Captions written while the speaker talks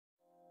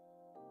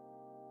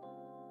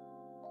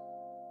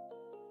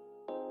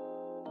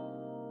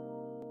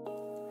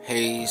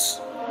Haze,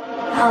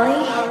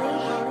 Holly,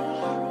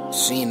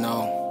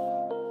 Chino,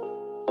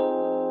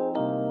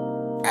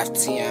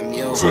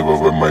 F.T.M.U.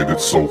 Never made it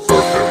so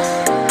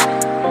perfect.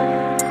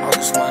 All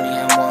this money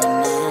in one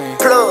night.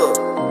 plug.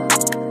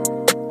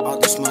 All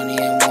this money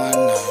in one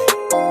night.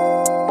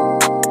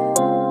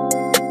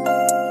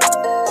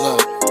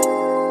 Look.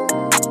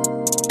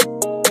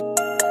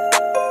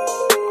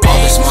 All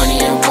this money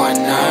in one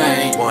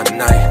night. One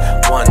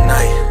night, one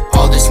night,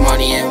 All this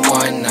money in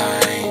one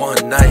night.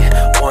 one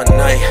night, one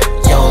night.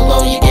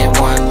 YOLO, you get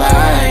one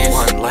life.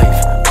 One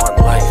life, one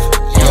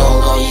life,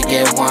 YOLO, you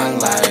get one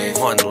life.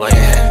 one life.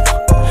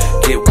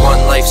 Get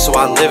one life, so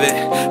I live it.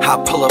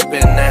 I pull up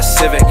in that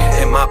Civic,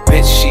 and my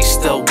bitch, she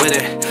still with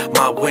it.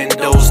 My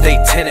windows, they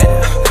tinted.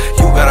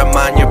 You gotta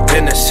mind your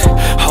business.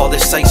 All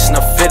this ice and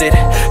I fitted.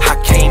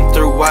 I came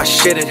through, I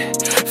shit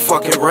it.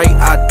 Fucking right,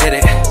 I did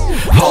it.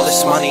 All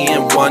this money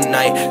in one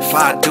night. If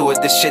I do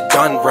it, this shit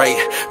done right.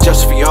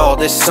 Just for y'all,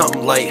 this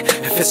something light.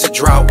 If it's a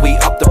drought, we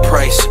up the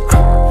price.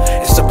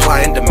 It's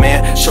supply and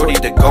demand. Shorty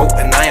the GOAT,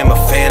 and I am a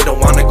fan. Don't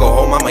wanna go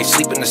home, I might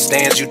sleep in the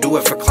stands. You do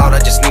it for clout, I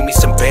just need me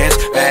some bands.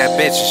 Bad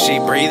bitch, and she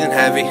breathing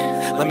heavy.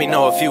 Let me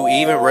know if you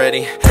even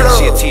ready.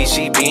 She a T,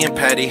 she being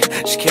petty.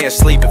 She can't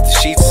sleep if the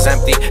sheets is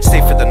empty.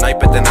 Stay for the night,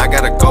 but then I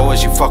gotta go.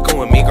 Is you fucking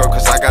with me, girl?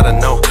 Cause I gotta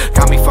know.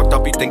 Got me fucked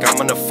up, you think I'm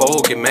gonna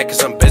fold. Get mad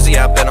cause I'm busy,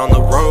 I've been on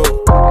the road.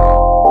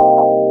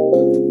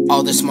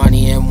 All this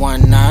money in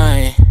one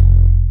night.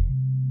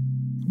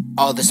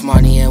 All this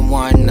money in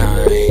one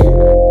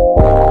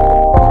night.